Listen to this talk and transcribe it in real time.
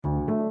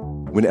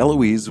When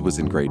Eloise was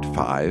in grade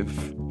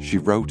 5, she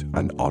wrote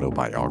an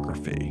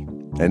autobiography.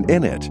 And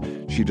in it,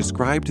 she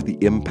described the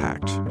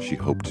impact she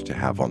hoped to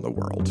have on the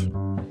world.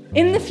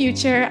 In the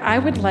future, I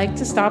would like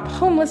to stop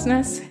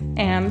homelessness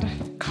and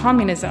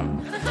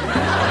communism.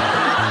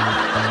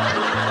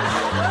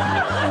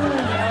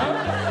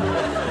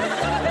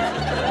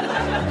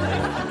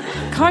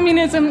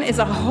 Communism is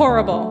a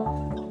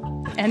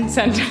horrible end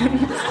sentence.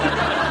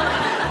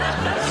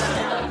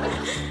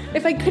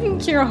 If I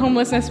couldn't cure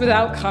homelessness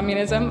without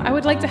communism, I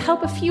would like to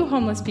help a few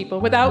homeless people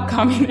without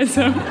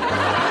communism.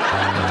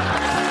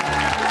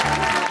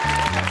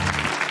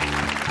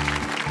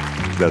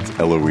 That's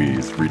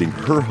Eloise reading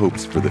her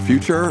hopes for the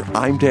future.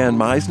 I'm Dan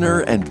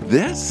Meisner, and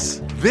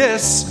this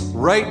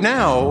right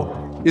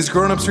now is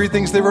Grown Ups Read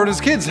Things They Wrote as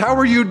Kids. How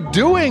are you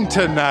doing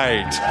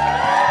tonight?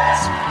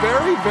 It's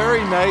very,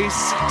 very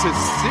nice to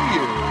see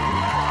you.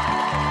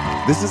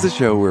 This is a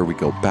show where we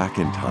go back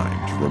in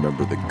time to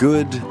remember the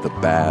good, the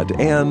bad,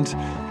 and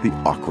the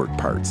awkward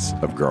parts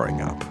of growing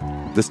up.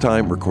 This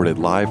time, recorded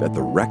live at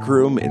the Rec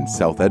Room in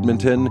South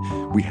Edmonton,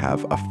 we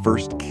have a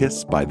first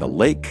kiss by the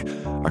lake,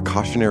 a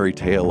cautionary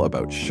tale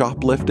about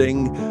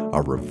shoplifting,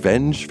 a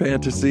revenge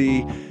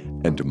fantasy,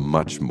 and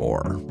much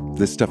more.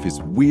 This stuff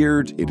is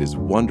weird, it is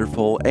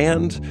wonderful,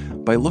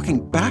 and by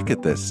looking back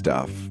at this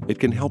stuff, it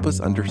can help us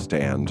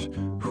understand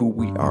who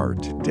we are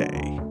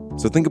today.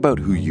 So think about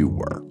who you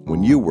were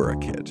when you were a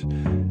kid,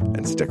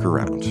 and stick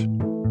around.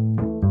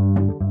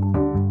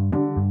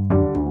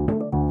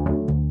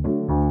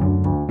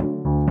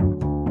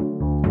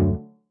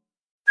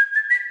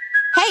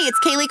 Hey, it's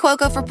Kaylee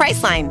Cuoco for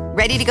Priceline.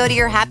 Ready to go to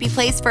your happy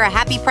place for a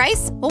happy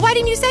price? Well, why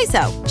didn't you say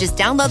so? Just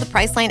download the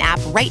Priceline app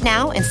right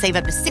now and save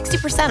up to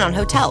 60% on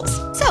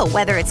hotels. So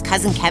whether it's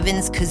Cousin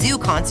Kevin's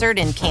Kazoo Concert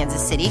in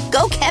Kansas City,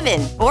 go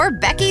Kevin, or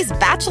Becky's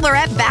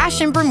Bachelorette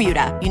Bash in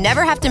Bermuda, you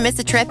never have to miss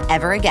a trip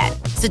ever again.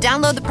 So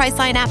download the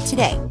Priceline app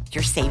today.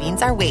 Your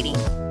savings are waiting.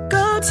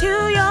 Go to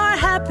your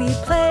happy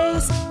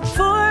place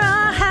for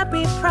a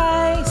happy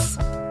price.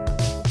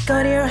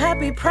 Go to your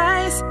happy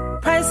price,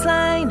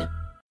 Priceline.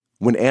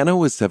 When Anna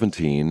was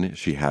 17,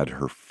 she had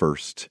her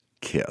first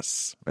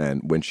kiss.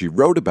 And when she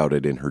wrote about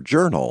it in her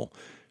journal,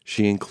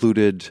 she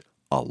included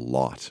a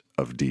lot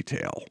of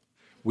detail.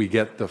 We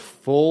get the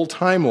full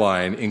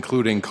timeline,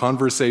 including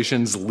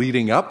conversations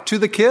leading up to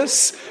the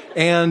kiss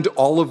and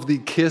all of the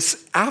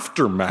kiss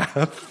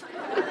aftermath.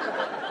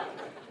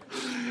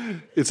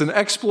 It's an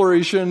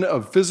exploration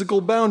of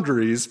physical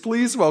boundaries.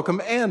 Please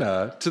welcome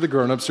Anna to the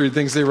Grown Ups Read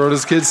Things They Wrote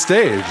as Kids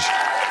stage.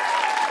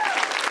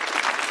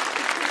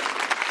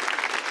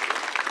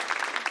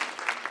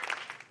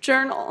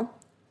 Journal.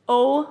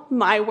 Oh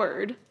my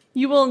word.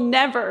 You will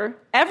never,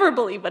 ever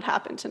believe what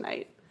happened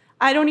tonight.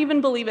 I don't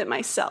even believe it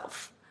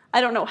myself. I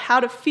don't know how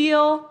to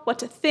feel, what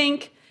to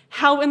think,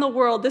 how in the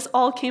world this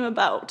all came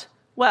about.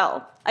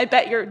 Well, I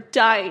bet you're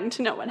dying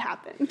to know what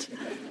happened.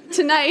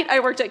 Tonight, I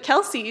worked at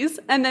Kelsey's,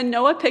 and then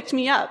Noah picked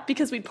me up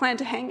because we'd planned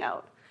to hang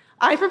out.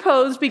 I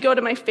proposed we go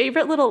to my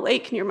favorite little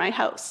lake near my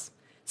house.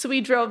 So we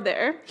drove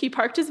there, he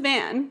parked his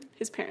van,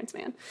 his parents'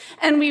 van,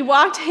 and we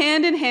walked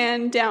hand in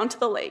hand down to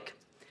the lake.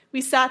 We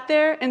sat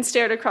there and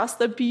stared across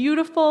the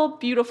beautiful,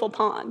 beautiful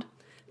pond.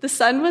 The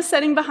sun was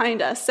setting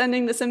behind us,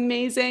 sending this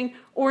amazing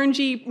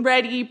orangey,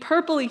 reddy,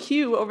 purpley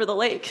hue over the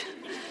lake.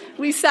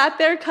 We sat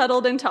there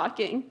cuddled and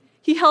talking.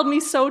 He held me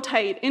so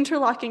tight,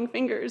 interlocking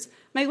fingers.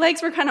 My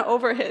legs were kind of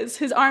over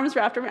his arms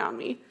wrapped around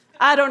me.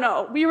 I don't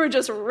know, we were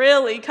just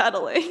really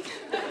cuddling.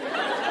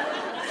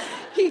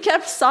 He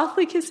kept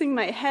softly kissing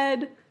my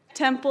head,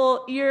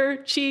 temple,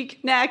 ear,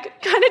 cheek,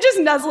 neck, kind of just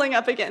nuzzling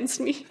up against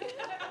me.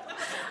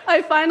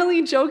 I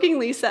finally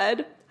jokingly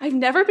said, I've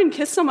never been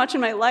kissed so much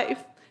in my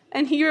life.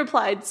 And he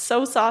replied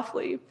so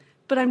softly,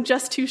 but I'm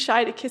just too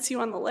shy to kiss you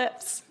on the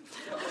lips.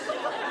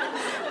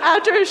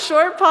 After a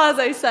short pause,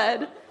 I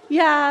said,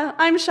 yeah,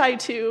 I'm shy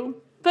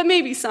too, but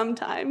maybe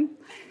sometime.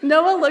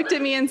 Noah looked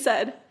at me and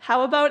said,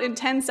 how about in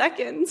 10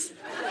 seconds?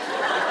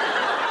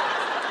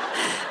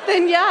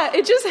 Then yeah,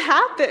 it just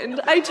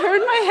happened. I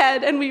turned my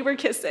head and we were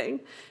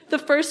kissing. The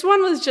first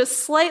one was just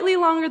slightly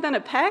longer than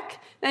a peck,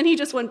 then he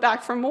just went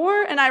back for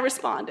more, and I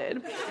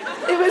responded.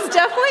 It was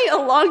definitely a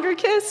longer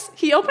kiss.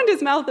 He opened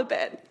his mouth a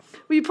bit.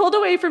 We pulled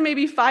away for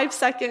maybe 5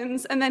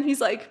 seconds, and then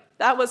he's like,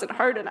 that wasn't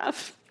hard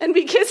enough. And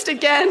we kissed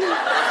again,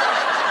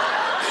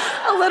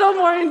 a little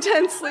more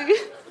intensely.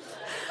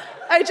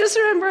 I just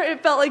remember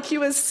it felt like he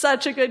was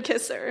such a good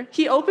kisser.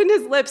 He opened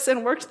his lips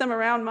and worked them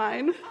around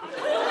mine.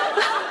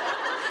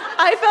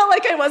 I felt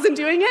like I wasn't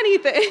doing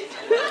anything.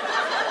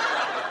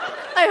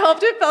 I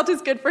hoped it felt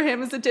as good for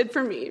him as it did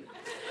for me.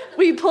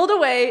 We pulled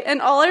away,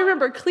 and all I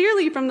remember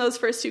clearly from those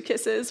first 2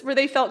 kisses were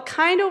they felt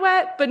kind of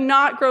wet, but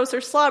not gross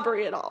or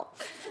slobbery at all.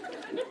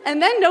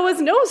 And then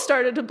Noah's nose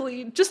started to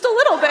bleed, just a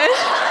little bit.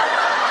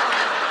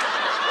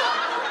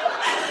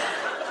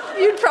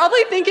 You'd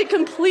probably think it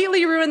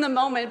completely ruined the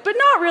moment, but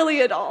not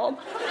really at all.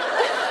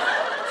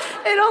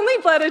 It only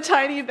bled a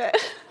tiny bit.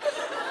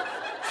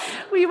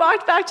 We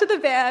walked back to the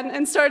van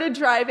and started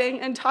driving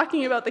and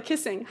talking about the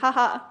kissing,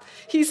 haha.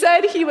 He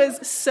said he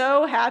was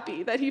so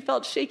happy that he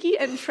felt shaky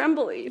and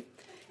trembly.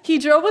 He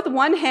drove with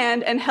one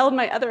hand and held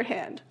my other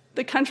hand.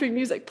 The country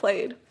music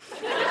played.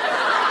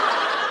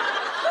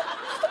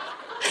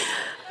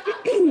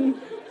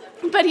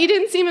 But he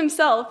didn't seem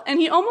himself, and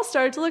he almost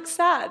started to look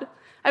sad.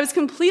 I was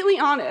completely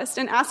honest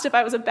and asked if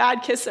I was a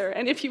bad kisser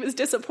and if he was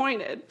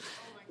disappointed.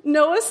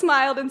 Noah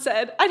smiled and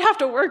said, I'd have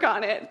to work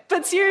on it.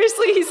 But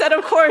seriously, he said,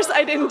 of course,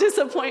 I didn't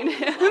disappoint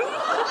him.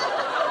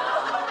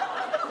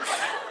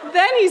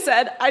 Then he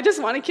said, I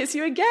just want to kiss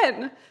you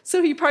again.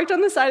 So he parked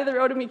on the side of the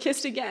road and we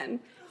kissed again.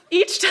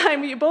 Each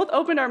time, we both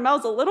opened our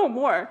mouths a little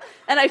more,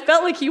 and I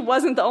felt like he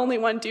wasn't the only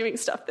one doing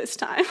stuff this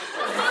time.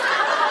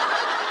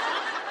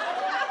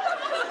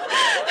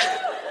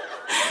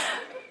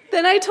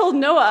 Then I told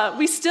Noah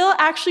we still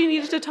actually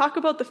needed to talk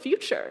about the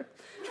future.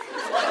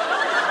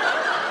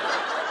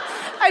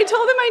 I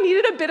told him I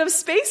needed a bit of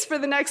space for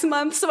the next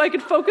month so I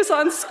could focus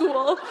on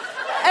school.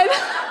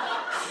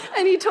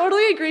 And he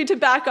totally agreed to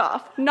back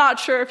off, not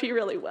sure if he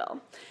really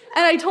will.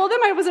 And I told him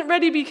I wasn't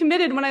ready to be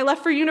committed when I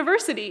left for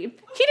university.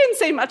 He didn't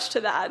say much to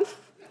that.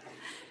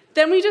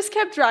 Then we just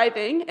kept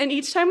driving, and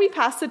each time we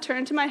passed the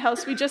turn to my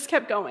house, we just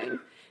kept going.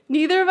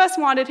 Neither of us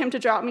wanted him to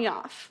drop me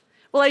off.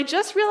 Well, I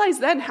just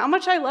realized then how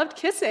much I loved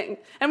kissing,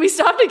 and we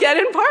stopped again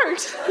and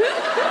parked.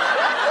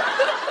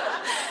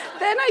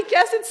 Then I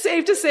guess it's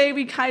safe to say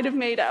we kind of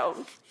made out.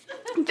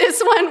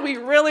 This one, we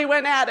really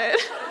went at it.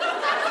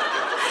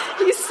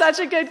 He's such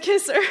a good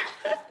kisser.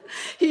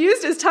 He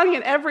used his tongue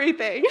in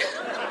everything.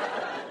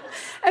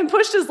 And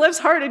pushed his lips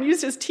hard and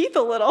used his teeth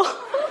a little.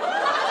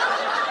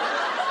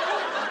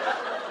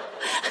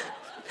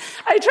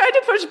 I tried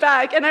to push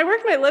back, and I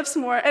worked my lips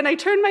more, and I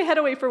turned my head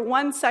away for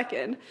 1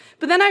 second.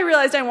 But then I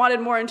realized I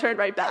wanted more and turned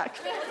right back.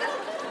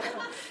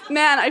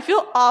 Man, I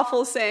feel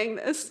awful saying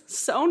this.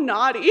 So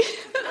naughty.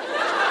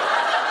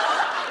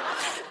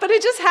 But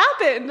it just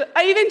happened.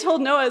 I even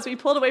told Noah as we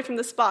pulled away from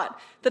the spot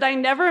that I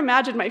never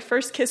imagined my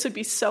first kiss would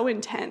be so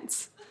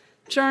intense.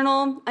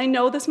 Journal, I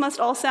know this must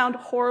all sound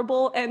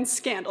horrible and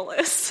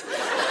scandalous. But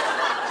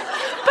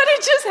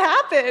it just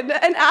happened.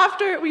 And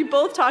after, we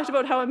both talked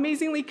about how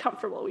amazingly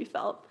comfortable we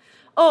felt.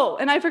 Oh,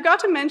 and I forgot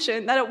to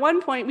mention that at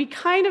one point we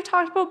kind of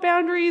talked about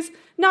boundaries.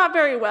 Not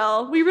very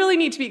well. We really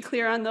need to be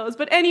clear on those.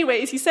 But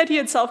anyways, he said he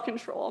had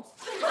self-control.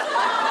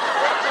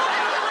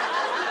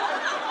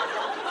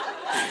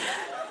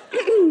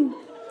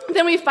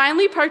 Then we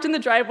finally parked in the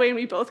driveway and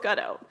we both got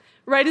out.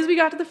 Right as we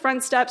got to the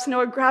front steps,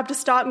 Noah grabbed to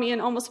stop me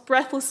and almost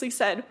breathlessly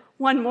said,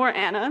 "One more,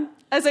 Anna."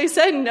 As I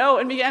said no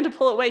and began to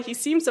pull away, he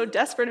seemed so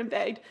desperate and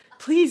begged,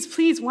 "Please,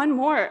 please, one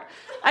more."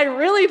 I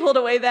really pulled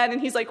away then, and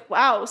he's like,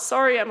 "Wow,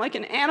 sorry, I'm like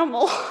an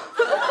animal."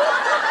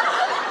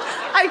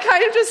 I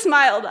kind of just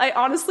smiled. I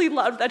honestly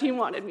loved that he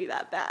wanted me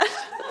that bad.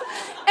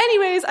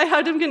 Anyways, I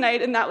hugged him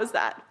goodnight, and that was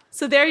that.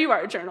 So there you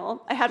are,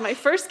 Journal. I had my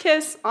first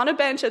kiss on a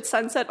bench at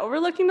sunset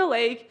overlooking the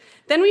lake.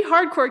 Then we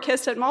hardcore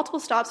kissed at multiple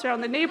stops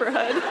around the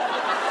neighborhood,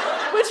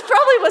 which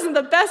probably wasn't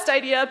the best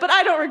idea, but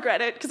I don't regret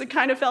it because it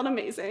kind of felt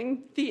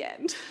amazing. The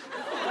end.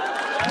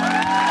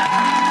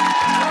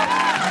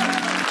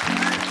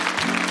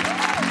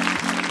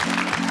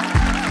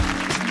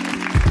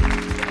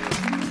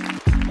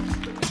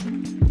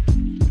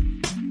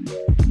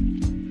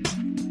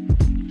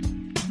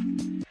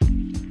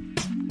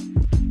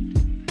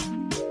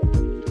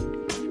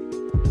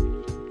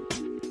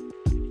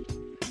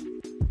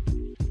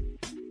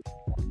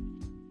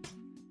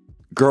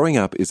 Growing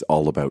up is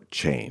all about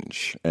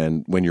change.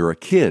 And when you're a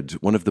kid,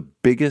 one of the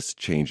biggest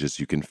changes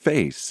you can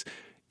face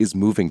is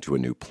moving to a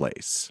new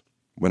place.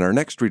 When our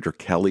next reader,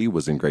 Kelly,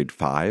 was in grade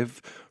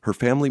 5, her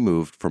family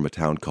moved from a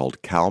town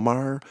called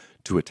Kalmar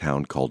to a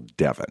town called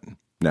Devon.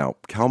 Now,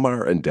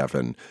 Kalmar and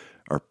Devon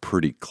are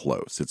pretty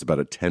close. It's about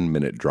a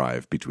 10-minute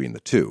drive between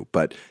the two.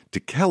 But to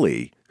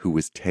Kelly, who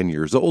was 10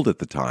 years old at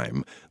the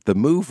time, the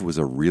move was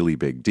a really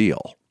big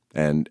deal.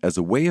 And as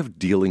a way of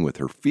dealing with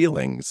her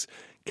feelings,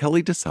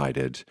 Kelly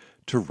decided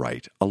to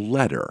write a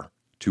letter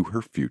to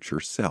her future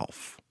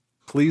self.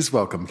 Please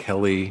welcome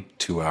Kelly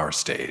to our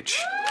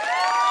stage.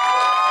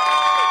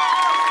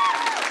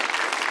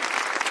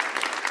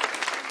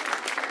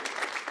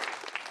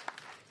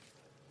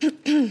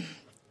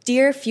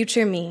 Dear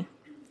future me,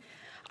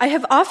 I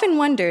have often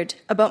wondered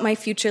about my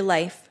future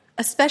life,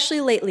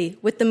 especially lately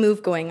with the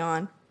move going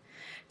on.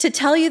 To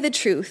tell you the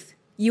truth,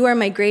 you are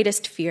my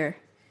greatest fear,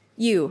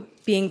 you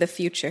being the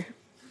future.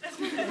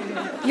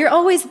 You're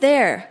always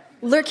there,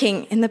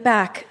 lurking in the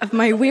back of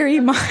my weary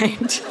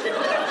mind.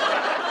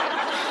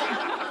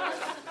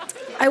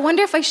 I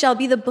wonder if I shall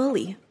be the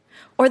bully,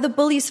 or the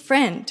bully's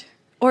friend,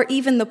 or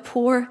even the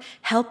poor,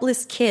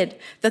 helpless kid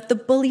that the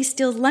bully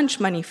steals lunch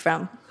money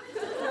from.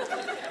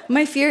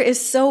 My fear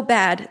is so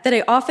bad that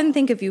I often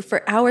think of you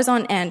for hours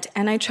on end,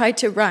 and I try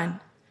to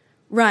run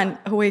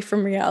away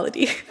from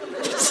reality.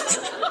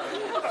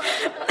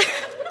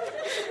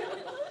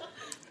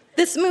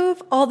 This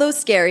move, although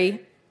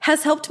scary,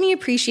 has helped me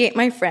appreciate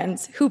my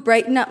friends who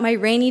brighten up my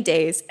rainy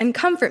days and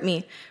comfort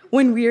me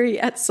when weary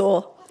at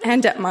soul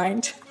and at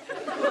mind.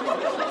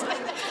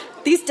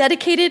 These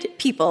dedicated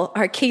people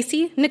are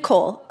Casey,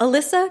 Nicole,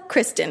 Alyssa,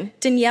 Kristen,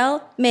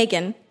 Danielle,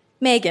 Megan,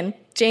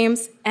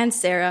 James, and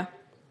Sarah.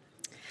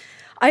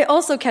 I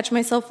also catch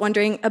myself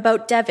wondering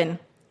about Devon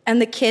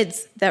and the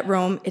kids that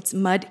roam its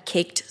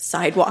mud-caked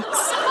sidewalks.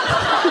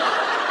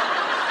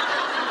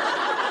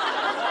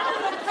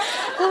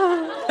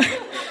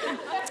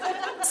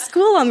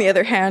 School, on the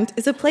other hand,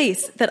 is a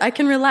place that I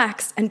can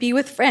relax and be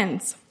with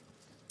friends,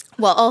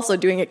 while also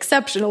doing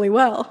exceptionally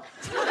well.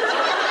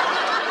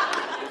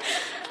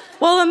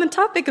 While on the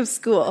topic of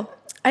school,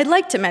 I'd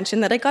like to mention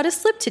that I got a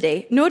slip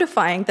today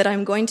notifying that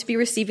I'm going to be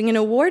receiving an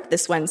award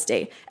this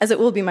Wednesday, as it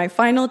will be my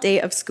final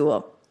day of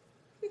school.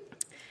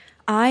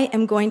 I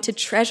am going to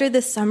treasure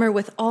this summer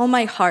with all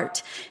my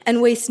heart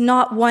and waste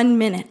not 1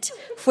 minute,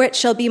 for it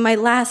shall be my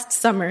last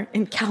summer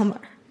in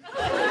Kalmar.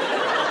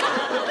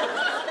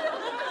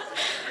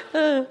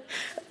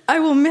 I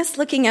will miss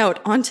looking out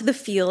onto the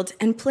field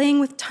and playing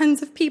with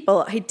tons of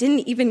people I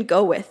didn't even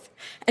go with,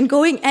 and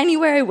going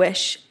anywhere I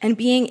wish and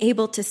being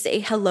able to say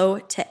hello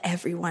to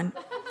everyone.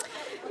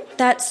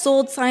 That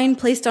sold sign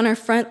placed on our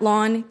front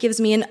lawn gives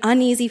me an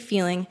uneasy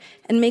feeling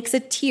and makes a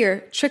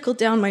tear trickle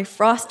down my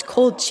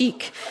frost-cold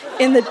cheek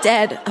in the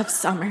dead of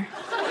summer.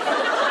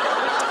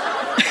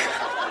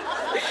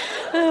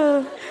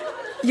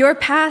 Your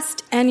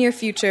past and your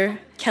future,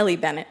 Kelly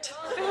Bennett.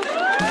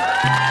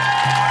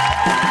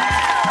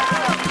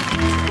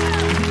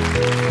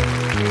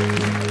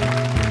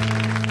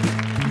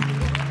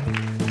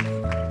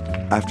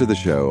 After the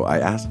show, I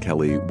asked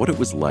Kelly what it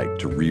was like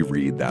to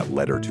reread that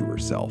letter to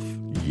herself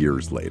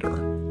years later.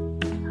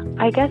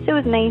 I guess it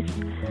was nice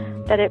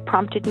that it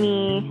prompted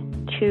me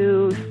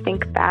to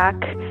think back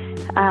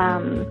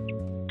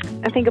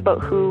and think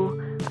about who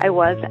I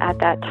was at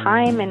that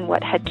time and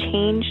what had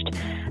changed.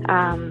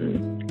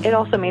 It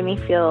also made me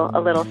feel a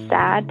little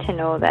sad to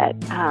know that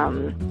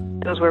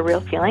those were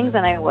real feelings,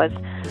 and I was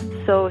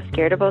so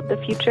scared about the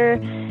future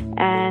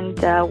and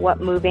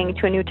what moving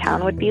to a new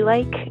town would be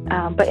like.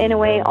 But in a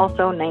way,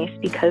 also nice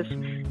because,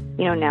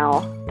 now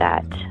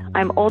that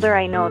I'm older,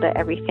 I know that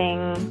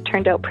everything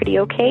turned out pretty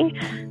okay.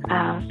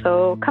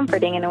 So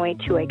comforting in a way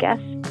too, I guess.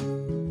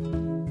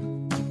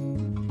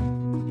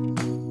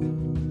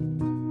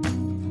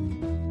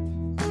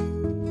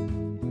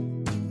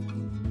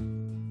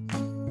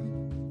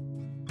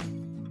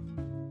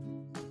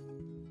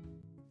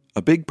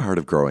 A big part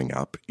of growing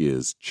up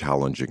is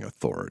challenging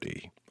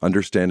authority,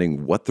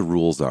 understanding what the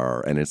rules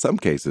are, and in some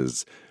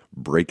cases,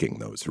 breaking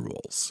those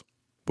rules.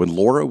 When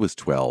Laura was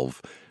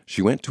 12,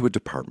 she went to a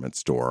department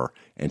store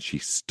and she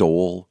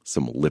stole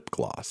some lip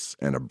gloss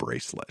and a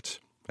bracelet.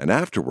 And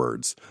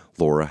afterwards,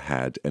 Laura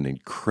had an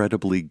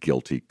incredibly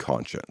guilty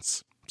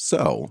conscience.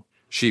 So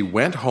she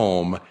went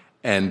home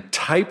and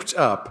typed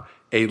up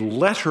a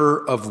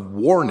letter of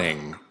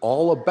warning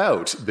all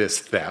about this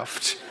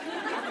theft.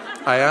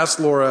 I asked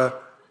Laura,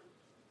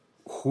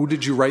 who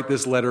did you write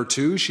this letter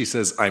to? She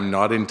says, I'm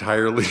not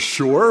entirely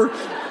sure,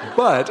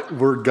 but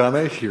we're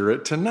gonna hear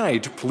it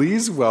tonight.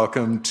 Please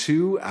welcome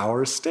to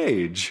our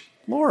stage,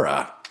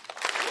 Laura.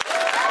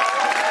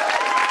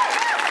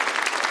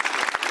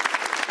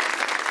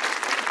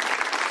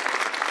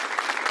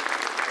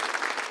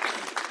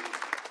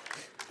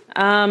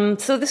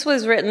 So this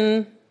was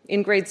written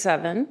in grade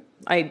 7.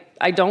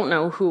 I don't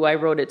know who I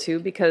wrote it to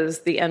because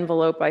the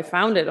envelope I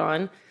found it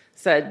on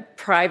said,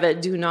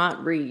 private, do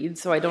not read,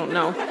 so I don't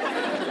know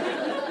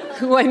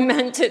who I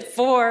meant it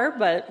for,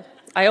 but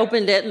I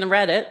opened it and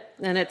read it,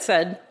 and it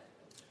said,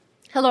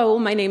 hello,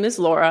 my name is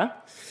Laura.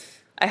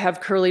 I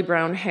have curly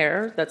brown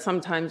hair that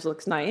sometimes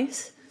looks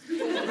nice,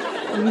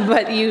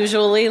 but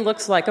usually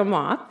looks like a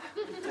mop.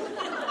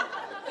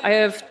 I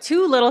have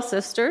 2 little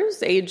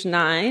sisters, age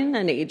 9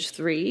 and age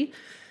 3,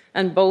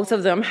 and both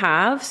of them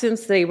have,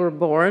 since they were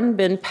born,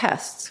 been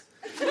pests.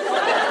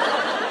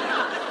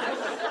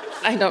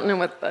 I don't know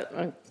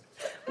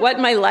what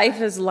my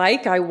life is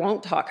like, I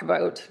won't talk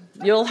about.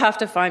 You'll have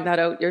to find that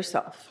out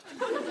yourself.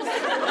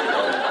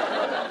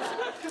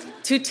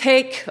 To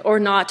take or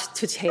not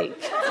to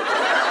take.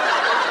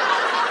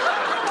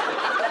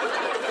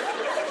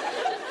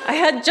 I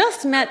had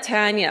just met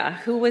Tanya,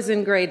 who was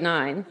in grade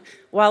 9,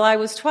 while I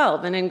was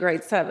 12 and in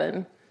grade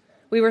 7.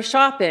 We were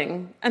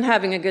shopping and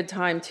having a good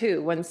time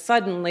too, when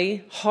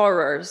suddenly,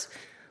 horrors,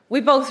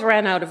 we both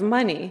ran out of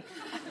money.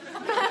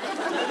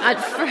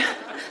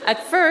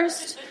 At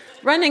first,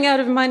 running out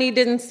of money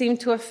didn't seem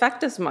to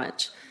affect us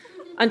much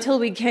until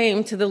we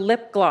came to the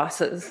lip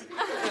glosses.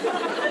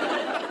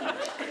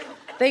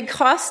 They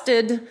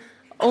costed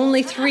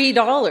only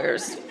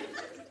 $3.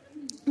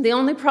 The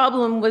only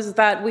problem was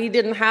that we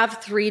didn't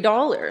have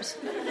 $3.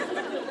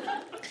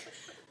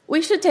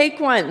 We should take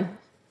one,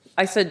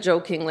 I said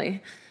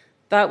jokingly.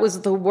 That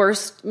was the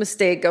worst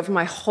mistake of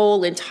my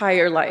whole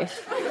entire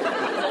life.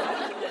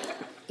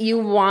 You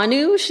want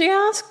to? She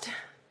asked.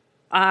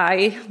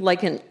 I,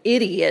 like an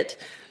idiot,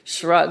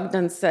 shrugged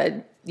and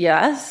said,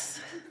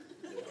 yes.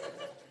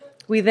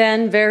 We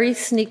then very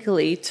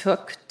sneakily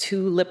took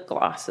 2 lip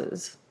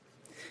glosses.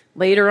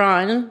 Later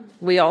on,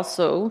 we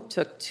also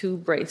took 2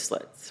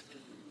 bracelets.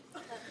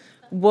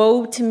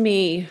 Woe to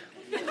me.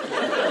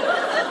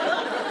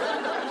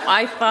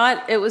 I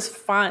thought it was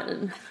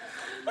fun.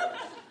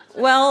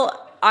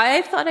 Well,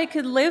 I thought I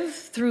could live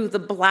through the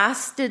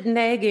blasted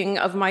nagging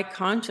of my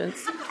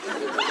conscience.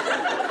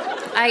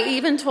 I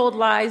even told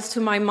lies to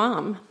my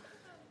mom.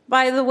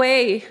 By the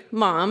way,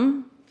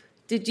 Mom,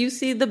 did you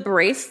see the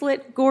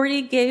bracelet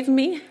Gordy gave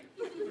me?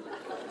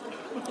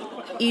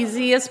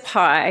 Easy as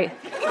pie.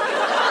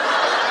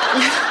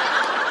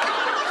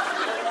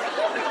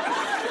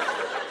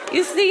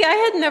 You see,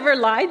 I had never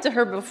lied to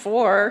her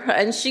before,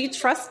 and she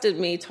trusted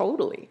me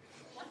totally.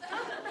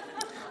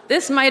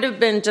 This might have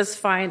been just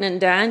fine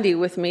and dandy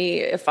with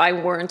me if I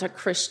weren't a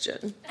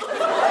Christian.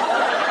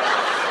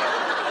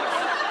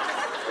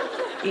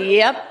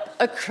 Yep,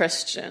 a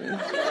Christian.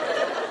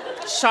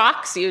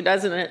 Shocks you,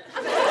 doesn't it?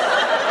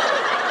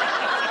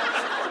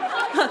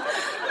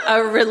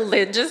 A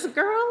religious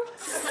girl?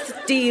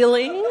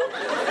 Stealing?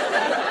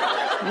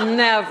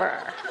 Never.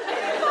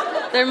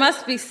 There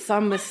must be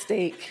some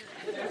mistake.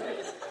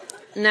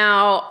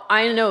 Now,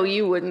 I know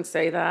you wouldn't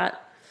say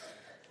that,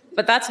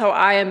 but that's how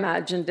I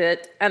imagined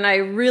it, and I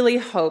really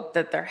hoped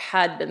that there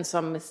had been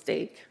some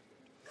mistake.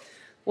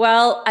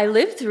 Well, I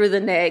lived through the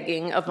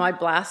nagging of my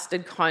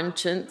blasted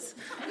conscience,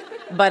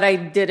 but I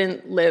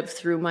didn't live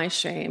through my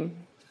shame.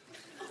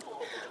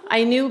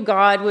 I knew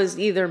God was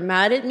either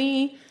mad at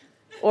me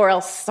or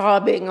else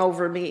sobbing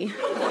over me.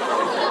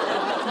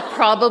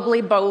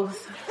 Probably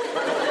both.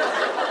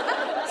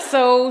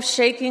 So,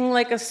 shaking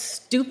like a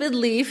stupid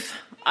leaf,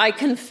 I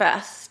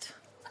confessed.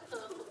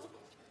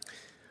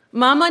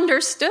 Mom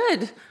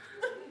understood,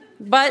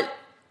 but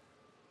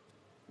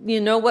you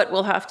know what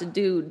we'll have to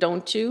do,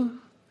 don't you?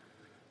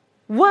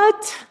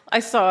 What? I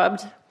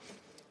sobbed.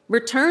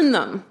 Return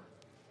them.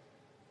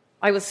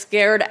 I was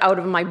scared out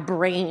of my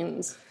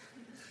brains.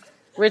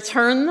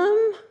 Return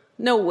them?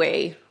 No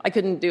way. I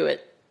couldn't do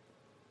it.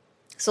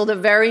 So the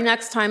very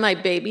next time I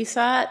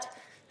babysat,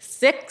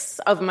 6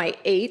 of my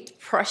 8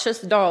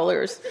 precious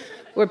dollars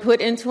were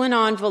put into an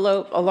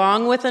envelope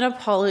along with an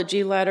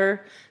apology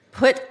letter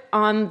put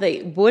on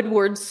the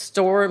Woodward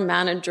store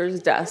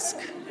manager's desk.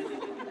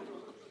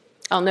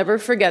 I'll never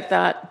forget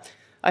that.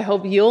 I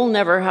hope you'll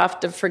never have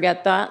to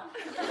forget that.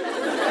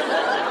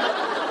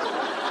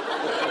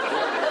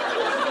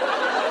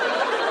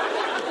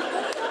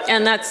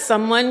 And that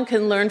someone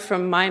can learn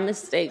from my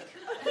mistake.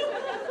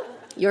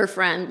 Your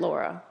friend,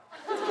 Laura.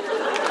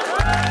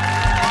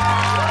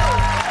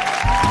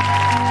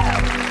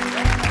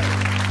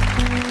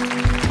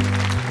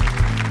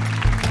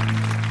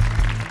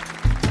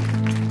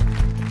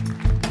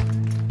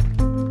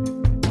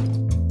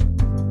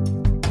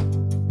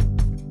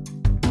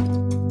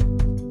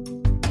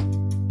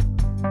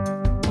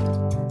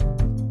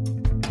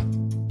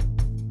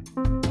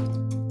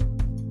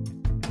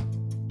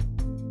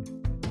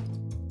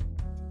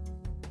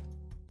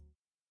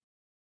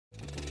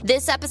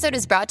 This episode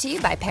is brought to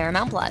you by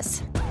Paramount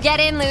Plus. Get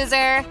in,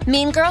 loser!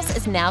 Mean Girls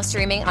is now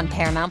streaming on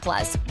Paramount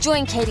Plus.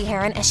 Join Katie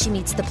Heron as she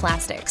meets the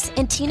plastics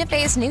in Tina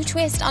Fey's new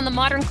twist on the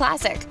modern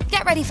classic.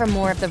 Get ready for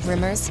more of the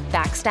rumors,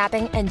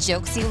 backstabbing, and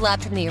jokes you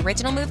loved from the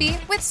original movie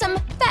with some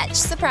fetch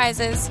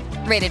surprises.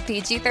 Rated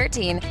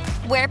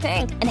PG-13. Wear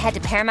pink and head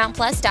to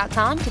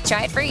ParamountPlus.com to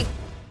try it free.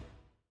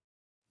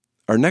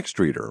 Our next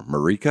reader,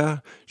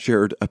 Marika,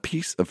 shared a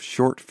piece of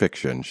short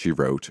fiction she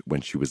wrote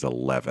when she was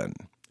 11.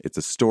 It's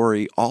a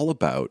story all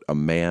about a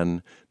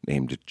man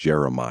named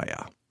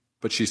Jeremiah.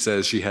 But she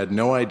says she had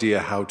no idea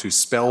how to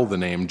spell the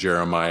name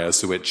Jeremiah,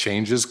 so it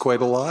changes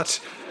quite a lot.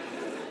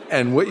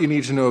 And what you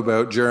need to know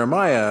about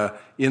Jeremiah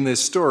in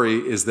this story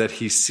is that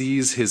he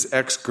sees his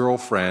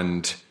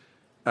ex-girlfriend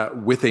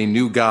with a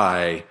new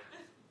guy,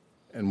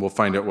 and we'll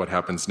find out what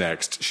happens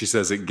next. She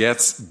says it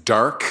gets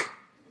dark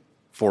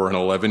for an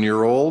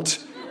 11-year-old,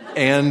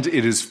 and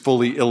it is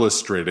fully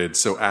illustrated,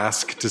 so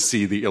ask to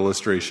see the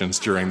illustrations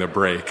during the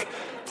break.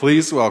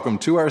 Please welcome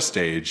to our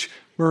stage,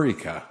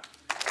 Marika.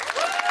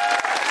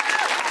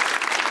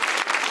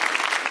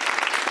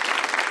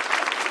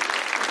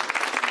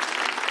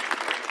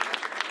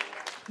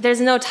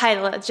 There's no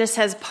title, it just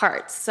has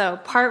parts. So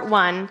part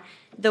 1,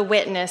 the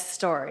witness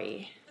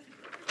story.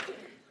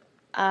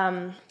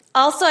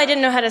 Also, I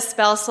didn't know how to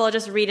spell, so I'll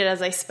just read it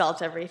as I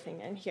spelt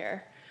everything in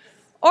here.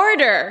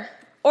 Order!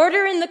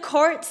 Order in the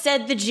court,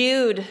 said the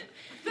Jude.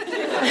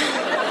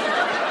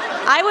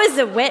 I was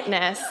a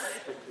witness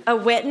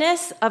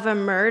of a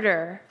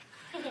murder.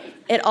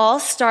 It all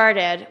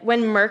started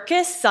when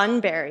Marcus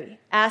Sunbury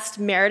asked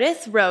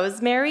Meredith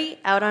Rosemary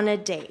out on a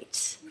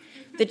date.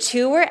 The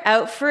two were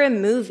out for a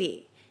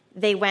movie.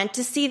 They went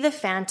to see The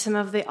Phantom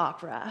of the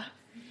Opera.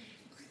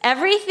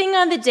 Everything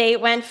on the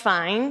date went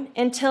fine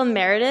until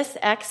Meredith's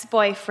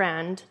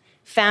ex-boyfriend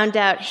found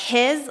out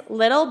his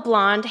little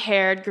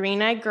blonde-haired,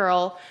 green-eyed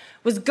girl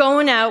was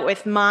going out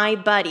with my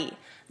buddy,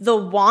 the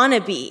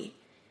wannabe.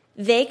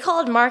 They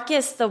called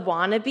Marcus the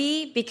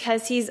wannabe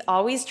because he's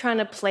always trying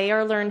to play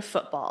or learn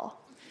football.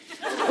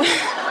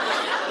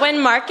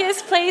 When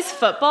Marcus plays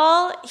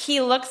football,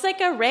 he looks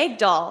like a rag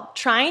doll,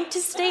 trying to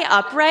stay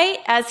upright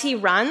as he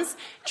runs,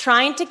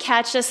 trying to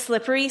catch a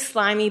slippery,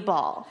 slimy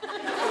ball.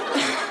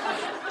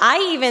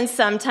 I even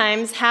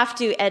sometimes have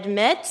to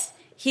admit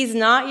he's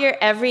not your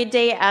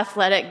everyday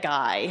athletic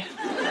guy.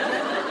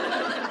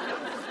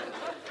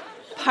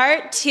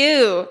 Part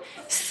 2,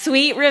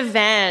 Sweet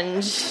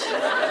Revenge.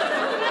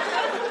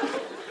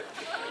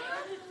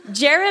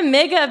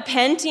 Jeremiga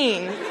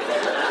Penting,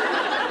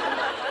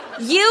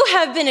 you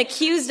have been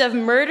accused of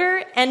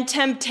murder and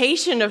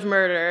temptation of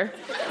murder,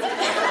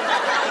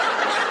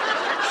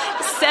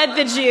 said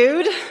the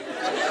Jude.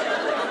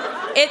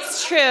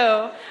 It's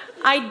true.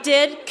 I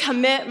did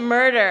commit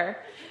murder.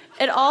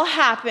 It all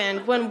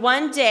happened when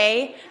one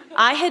day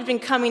I had been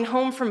coming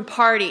home from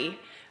party.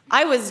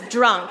 I was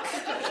drunk.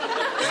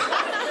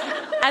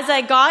 As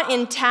I got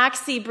in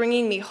taxi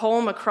bringing me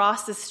home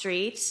across the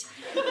street,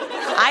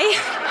 I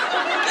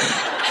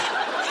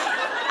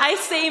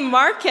say,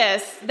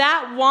 Marcus,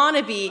 that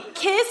wannabe,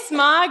 kiss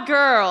my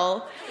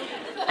girl.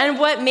 And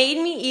what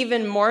made me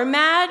even more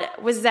mad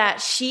was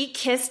that she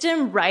kissed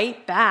him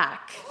right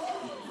back.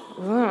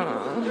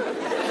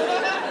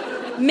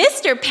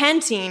 Mr.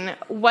 Penting,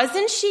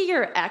 wasn't she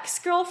your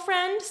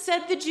ex-girlfriend,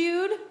 said the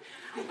Jude.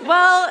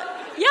 Well,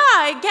 yeah,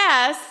 I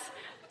guess,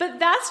 but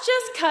that's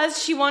just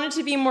because she wanted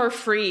to be more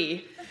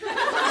free.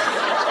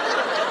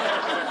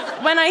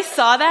 When I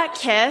saw that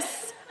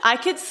kiss, I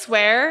could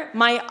swear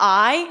my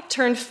eye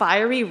turned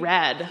fiery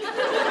red.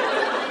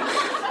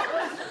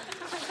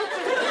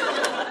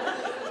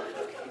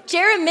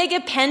 Jeremiga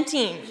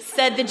Penting,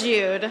 said the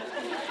Jude.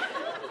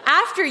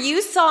 After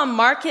you saw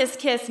Marcus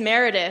kiss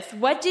Meredith,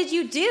 what did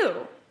you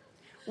do?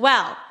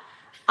 Well,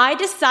 I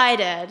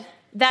decided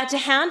that to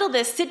handle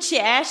this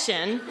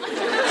situation,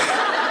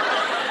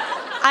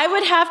 I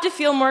would have to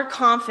feel more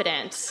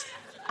confident.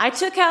 I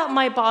took out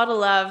my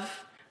bottle of,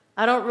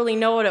 I don't really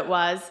know what it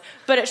was,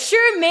 but it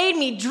sure made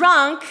me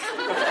drunk.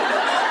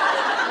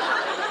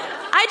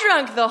 I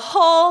drank the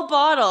whole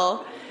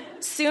bottle.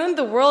 Soon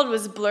the world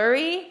was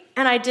blurry,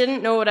 and I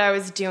didn't know what I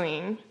was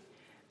doing.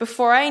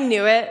 Before I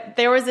knew it,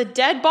 there was a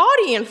dead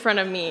body in front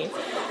of me,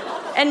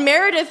 and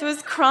Meredith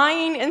was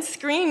crying and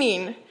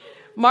screaming.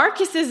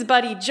 Marcus's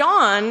buddy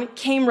John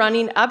came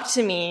running up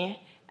to me,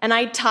 and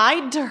I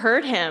tried to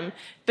hurt him,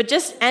 but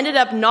just ended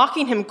up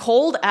knocking him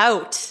cold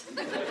out.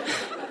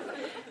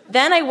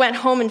 Then I went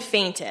home and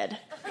fainted.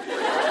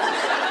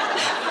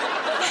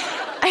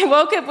 I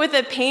woke up with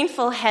a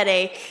painful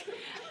headache.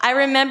 I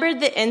remembered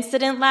the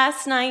incident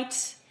last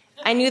night.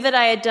 I knew that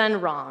I had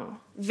done wrong,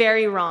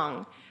 very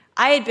wrong.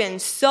 I had been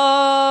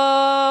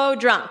so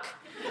drunk.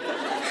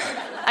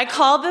 I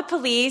called the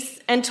police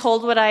and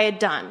told what I had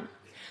done.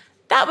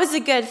 That was a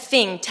good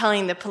thing,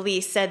 telling the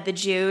police, said the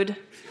Jude.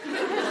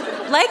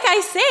 Like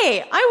I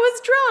say, I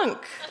was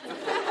drunk.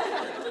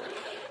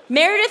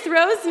 Meredith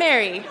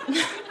Rosemary,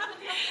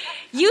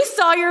 you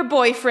saw your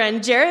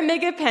boyfriend,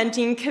 Jeremiga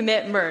Penting,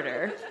 commit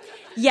murder.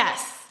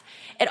 Yes,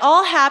 it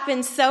all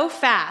happened so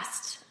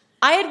fast.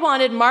 I had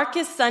wanted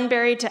Marcus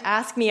Sunbury to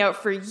ask me out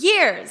for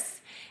years.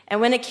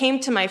 And when it came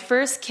to my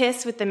first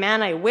kiss with the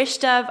man I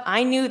wished of,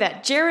 I knew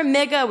that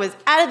Jeremiga was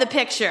out of the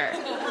picture.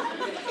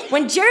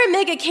 When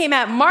Jeremiga came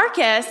at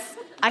Marcus,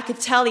 I could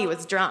tell he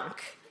was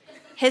drunk.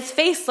 His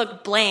face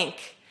looked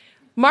blank.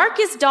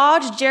 Marcus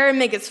dodged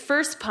Jeremiga's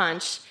first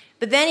punch,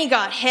 but then he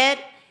got hit,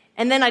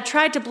 and then I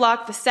tried to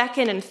block the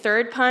second and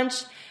third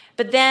punch,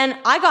 but then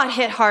I got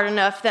hit hard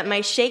enough that my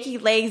shaky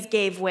legs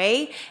gave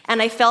way,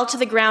 and I fell to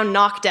the ground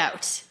knocked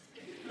out.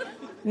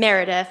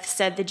 Meredith,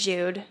 said the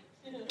Jude,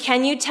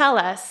 can you tell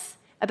us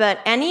about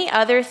any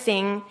other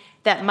thing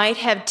that might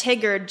have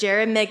triggered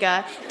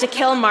Jeremiga to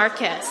kill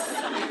Marcus?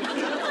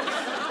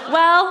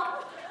 Well,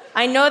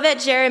 I know that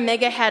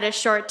Jeremiga had a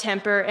short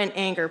temper and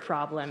anger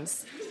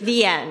problems.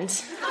 The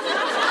end.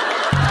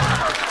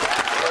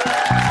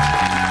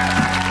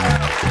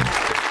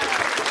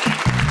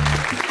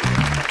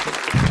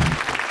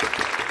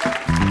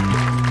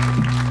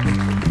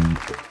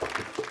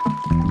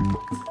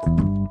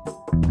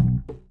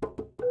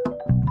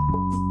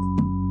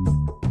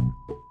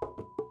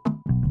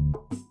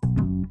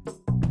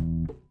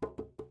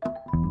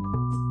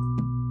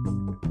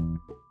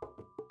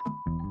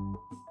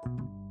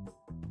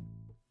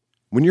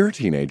 When you're a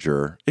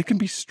teenager, it can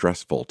be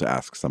stressful to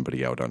ask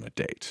somebody out on a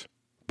date.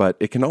 But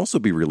it can also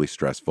be really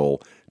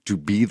stressful to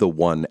be the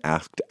one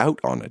asked out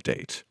on a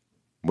date.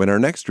 When our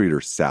next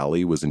reader,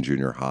 Sally, was in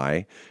junior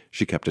high,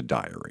 she kept a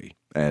diary.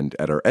 And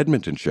at our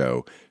Edmonton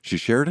show, she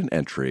shared an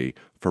entry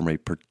from a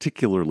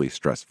particularly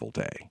stressful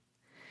day.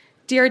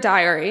 Dear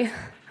Diary,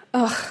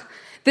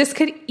 this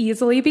could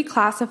easily be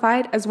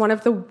classified as one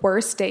of the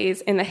worst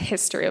days in the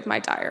history of my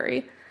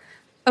diary.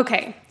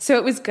 Okay, so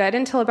it was good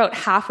until about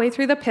halfway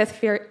through the fifth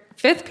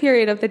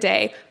period of the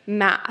day,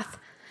 math.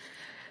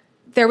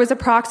 There was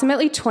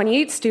approximately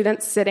 28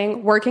 students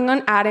sitting, working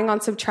on adding on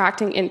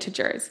subtracting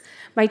integers.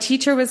 My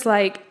teacher was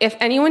like, if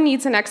anyone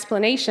needs an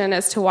explanation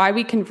as to why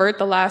we convert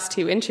the last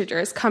two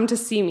integers, come to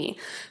see me.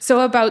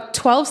 So about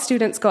 12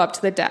 students go up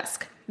to the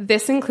desk.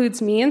 This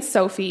includes me and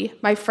Sophie,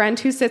 my friend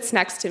who sits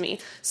next to me,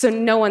 so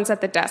no one's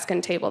at the desk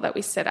and table that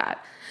we sit at.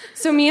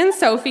 So me and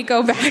Sophie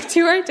go back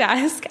to our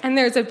desk, and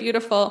there's a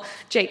beautiful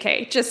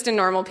JK, just a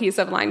normal piece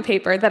of lined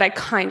paper that I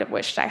kind of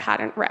wished I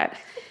hadn't read.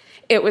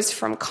 It was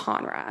from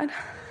Conrad.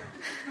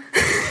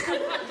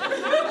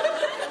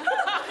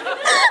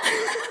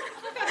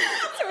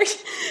 Sorry.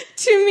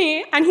 to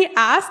me, and he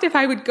asked if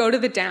I would go to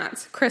the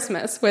dance,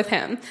 Christmas, with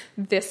him.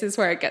 This is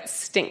where it gets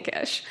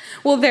stinkish.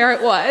 Well, there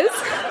it was.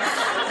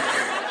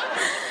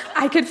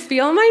 I could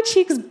feel my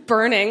cheeks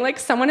burning like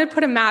someone had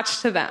put a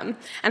match to them,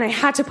 and I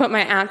had to put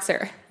my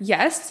answer,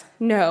 yes,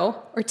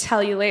 no, or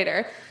tell you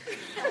later.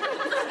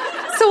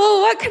 So,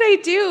 well, what could I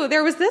do?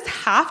 There was this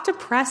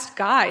half-depressed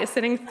guy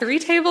sitting 3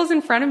 tables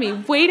in front of me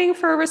waiting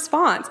for a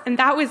response, and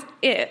that was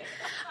it.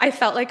 I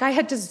felt like I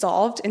had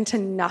dissolved into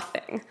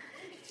nothing.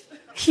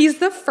 He's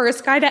the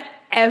first guy to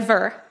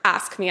ever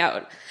ask me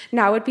out.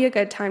 Now would be a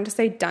good time to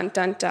say dun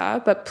dun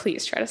duh, but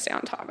please try to stay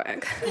on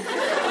topic.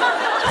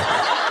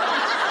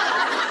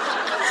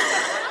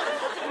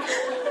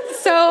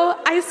 So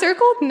I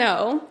circled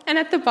no, and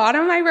at the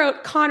bottom I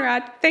wrote,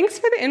 Conrad, thanks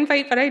for the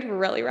invite, but I'd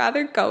really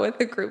rather go with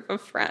a group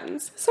of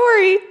friends.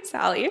 Sorry,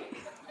 Sally.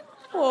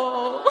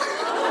 Whoa.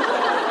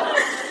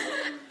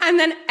 And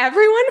then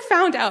everyone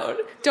found out.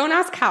 Don't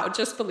ask how,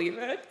 just believe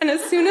it. And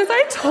as soon as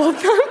I told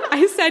them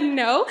I said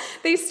no,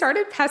 they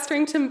started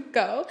pestering to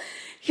go.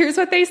 Here's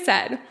what they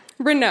said.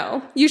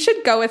 Renaud, you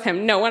should go with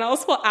him. No one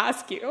else will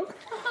ask you.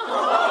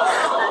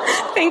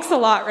 Thanks a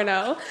lot,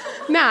 Renaud.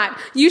 Matt,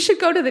 you should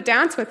go to the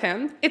dance with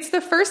him. It's the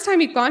first time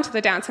you've gone to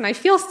the dance, and I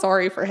feel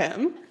sorry for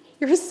him.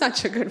 You're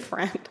such a good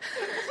friend.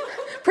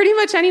 Pretty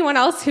much anyone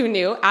else who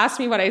knew asked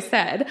me what I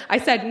said. I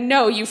said,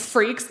 no, you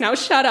freaks, now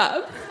shut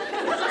up.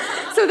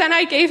 So then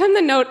I gave him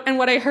the note, and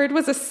what I heard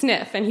was a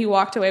sniff, and he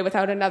walked away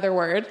without another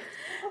word.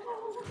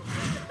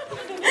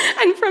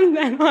 And from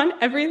then on,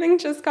 everything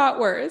just got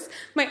worse.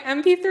 My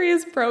MP3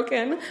 is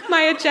broken,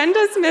 my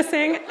agenda's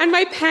missing, and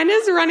my pen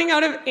is running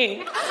out of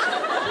ink.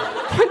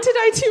 What did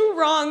I do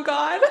wrong,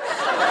 God?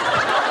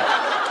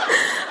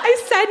 I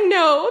said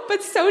no,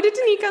 but so did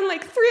Danica and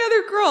like 3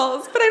 other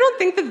girls, but I don't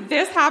think that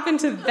this happened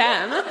to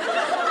them. Well,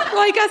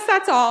 I guess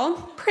that's all.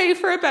 Pray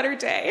for a better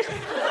day.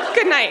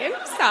 Good night,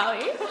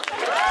 Sally.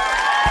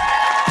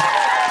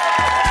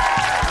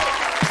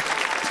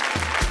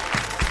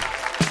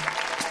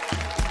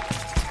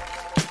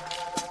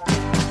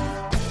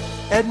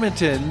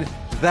 Edmonton,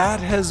 that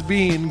has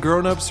been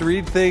Grown Ups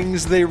Read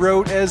Things They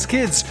Wrote as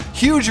Kids.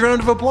 Huge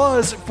round of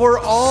applause for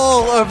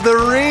all of the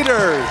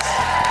readers.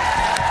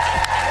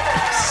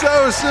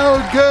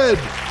 So good.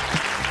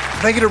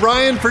 Thank you to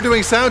Ryan for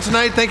doing sound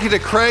tonight. Thank you to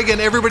Craig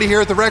and everybody here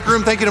at the Rec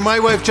Room. Thank you to my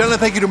wife, Jenna.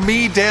 Thank you to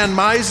me, Dan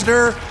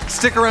Meisner.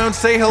 Stick around,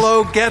 say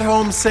hello, get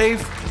home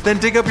safe, then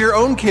dig up your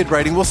own kid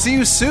writing. We'll see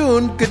you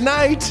soon. Good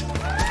night.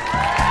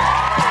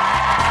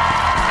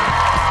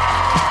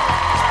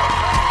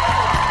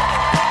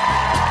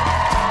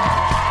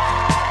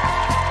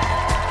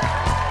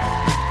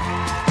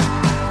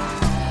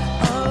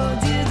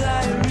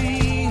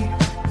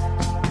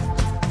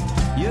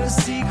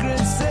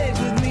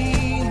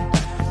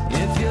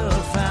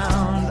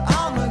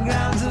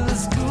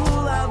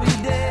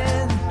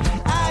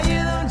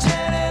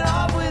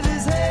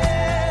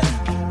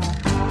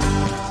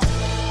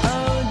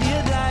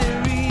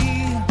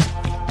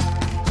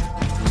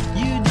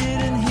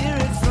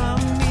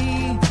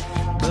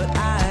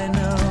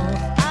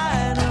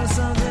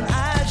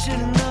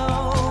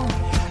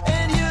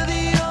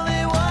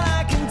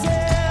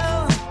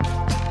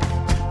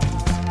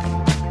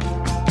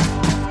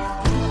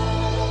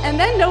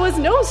 Noah's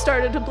nose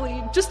started to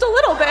bleed just a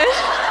little bit.